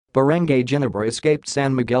Barangay Ginebra escaped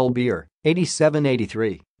San Miguel Beer,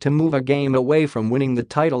 87-83, to move a game away from winning the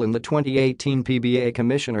title in the 2018 PBA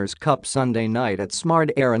Commissioner's Cup Sunday night at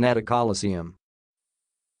Smart Araneta Coliseum.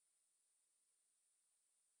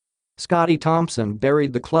 Scottie Thompson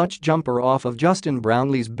buried the clutch jumper off of Justin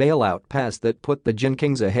Brownlee's bailout pass that put the Gin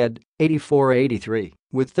Kings ahead, 84-83,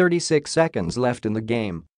 with 36 seconds left in the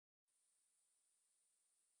game.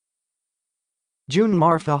 June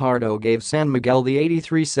Mar Fajardo gave San Miguel the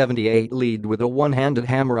 83-78 lead with a one-handed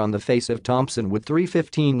hammer on the face of Thompson with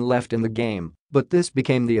 3:15 left in the game, but this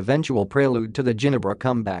became the eventual prelude to the Ginebra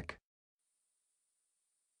comeback.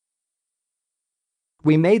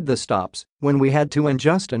 "We made the stops when we had to and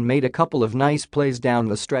Justin made a couple of nice plays down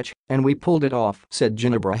the stretch and we pulled it off," said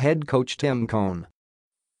Ginebra head coach Tim Cohn.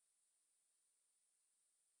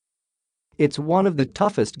 "It's one of the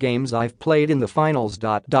toughest games I've played in the finals.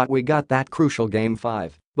 We got that crucial game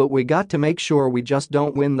 5, but we got to make sure we just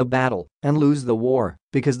don't win the battle and lose the war,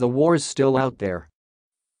 because the war's still out there."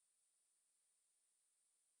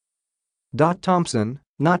 Thompson,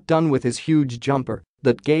 not done with his huge jumper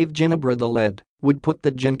that gave Ginebra the lead, would put the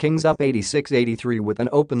Gin Kings up 86-83 with an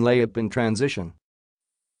open layup in transition.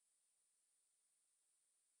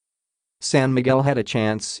 San Miguel had a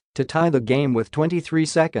chance to tie the game with 23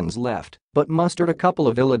 seconds left, but mustered a couple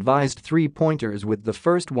of ill-advised three-pointers, with the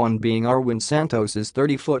first one being Arwin Santos's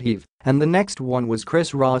 30-foot heave, and the next one was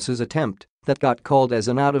Chris Ross's attempt that got called as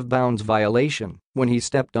an out-of-bounds violation when he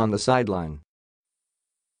stepped on the sideline.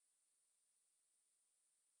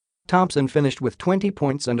 Thompson finished with 20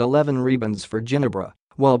 points and 11 rebounds for Ginebra,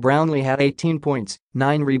 while Brownlee had 18 points,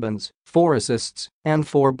 9 rebounds, 4 assists, and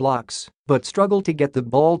 4 blocks, but struggled to get the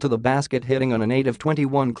ball to the basket, hitting on an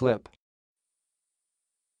 8-of-21 clip.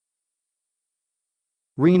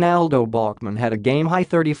 Reynaldo Bachman had a game-high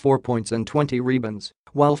 34 points and 20 rebounds,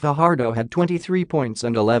 while Fajardo had 23 points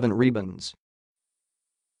and 11 rebounds.